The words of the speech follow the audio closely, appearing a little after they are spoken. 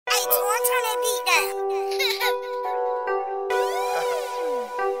on, turn that beat down.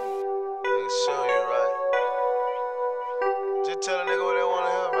 Nigga show you right. Just tell a nigga what they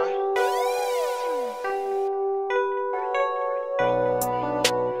wanna hear, man.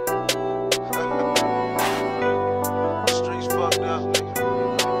 Streets fucked up, nigga.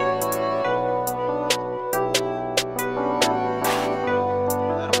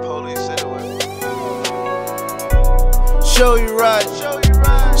 Let the police anyway. Show you right.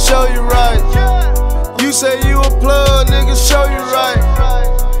 Show you right. You say you a plug, nigga. Show you right.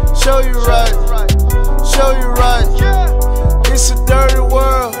 Show you right. Show you right. It's a dirty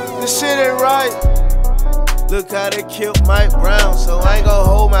world. This shit ain't right. Look how they killed Mike Brown. So I ain't gon'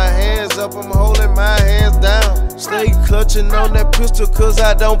 hold my hands up. I'm holding my hands down. Stay clutching on that pistol cause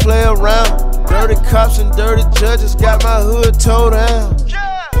I don't play around. Dirty cops and dirty judges got my hood towed down.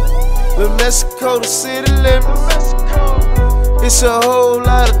 But Mexico, the city limits. It's a whole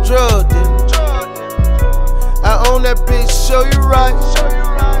lot of drug dealers. I own that bitch, show you right.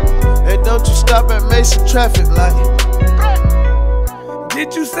 And don't you stop at Mason traffic light.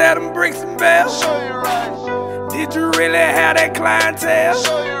 Did you sell them bricks and bells? Show you right. Did you really have that clientele?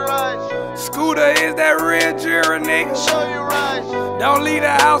 Show you right. Scooter is that real jury, nigga. Show you right. Don't leave the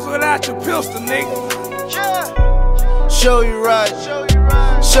house without your pistol, nigga. Show you right.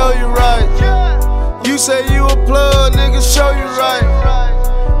 Show you right. You say you a plug, nigga. Show you right.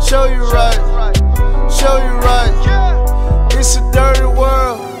 Show you right. Show you right. It's a dirty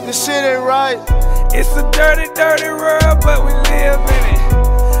world. This shit ain't right. It's a dirty, dirty world, but we live in it.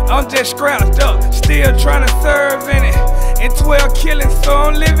 I'm just scratched up, still trying to serve in it. And 12 killings, so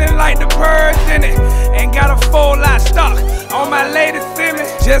I'm living like the birds in it. Ain't got a full lot stock on my latest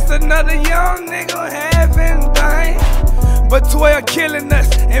image. Just another young nigga having things. But 12 killing us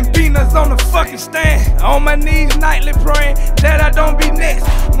and beating us on the fucking stand. On my knees nightly praying that I don't be next.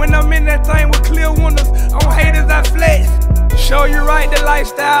 When I'm in that thing with clear windows, on haters I flex. Show you right, the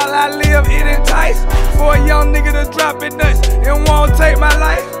lifestyle I live, it entice. For a young nigga to drop it nuts and won't take my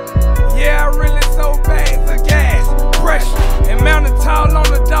life. Yeah, I really sold bags of gas, pressure, and mounted tall on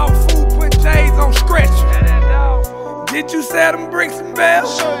the dog food, put J's on stretcher. Did you sell them bricks and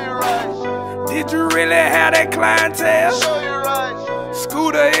bells? Show you right. Did you really have that clientele? Show you right.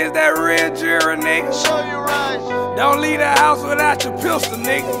 Scooter is that real jury, nigga. Show you right. Don't leave the house without your pistol,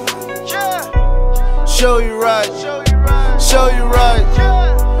 nigga. Show you right. Show you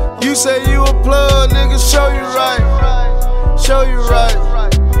right. You say you a plug, nigga. Show you right. Show you right.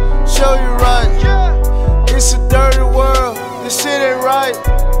 Show you right. It's a dirty world. This shit ain't right.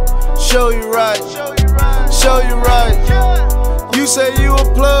 Show you right. Show you right. You say you a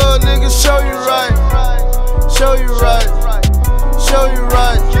plug, nigga. Show you right. Show you right. Show you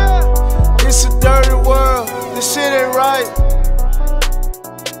right. It's a dirty world. This shit ain't right.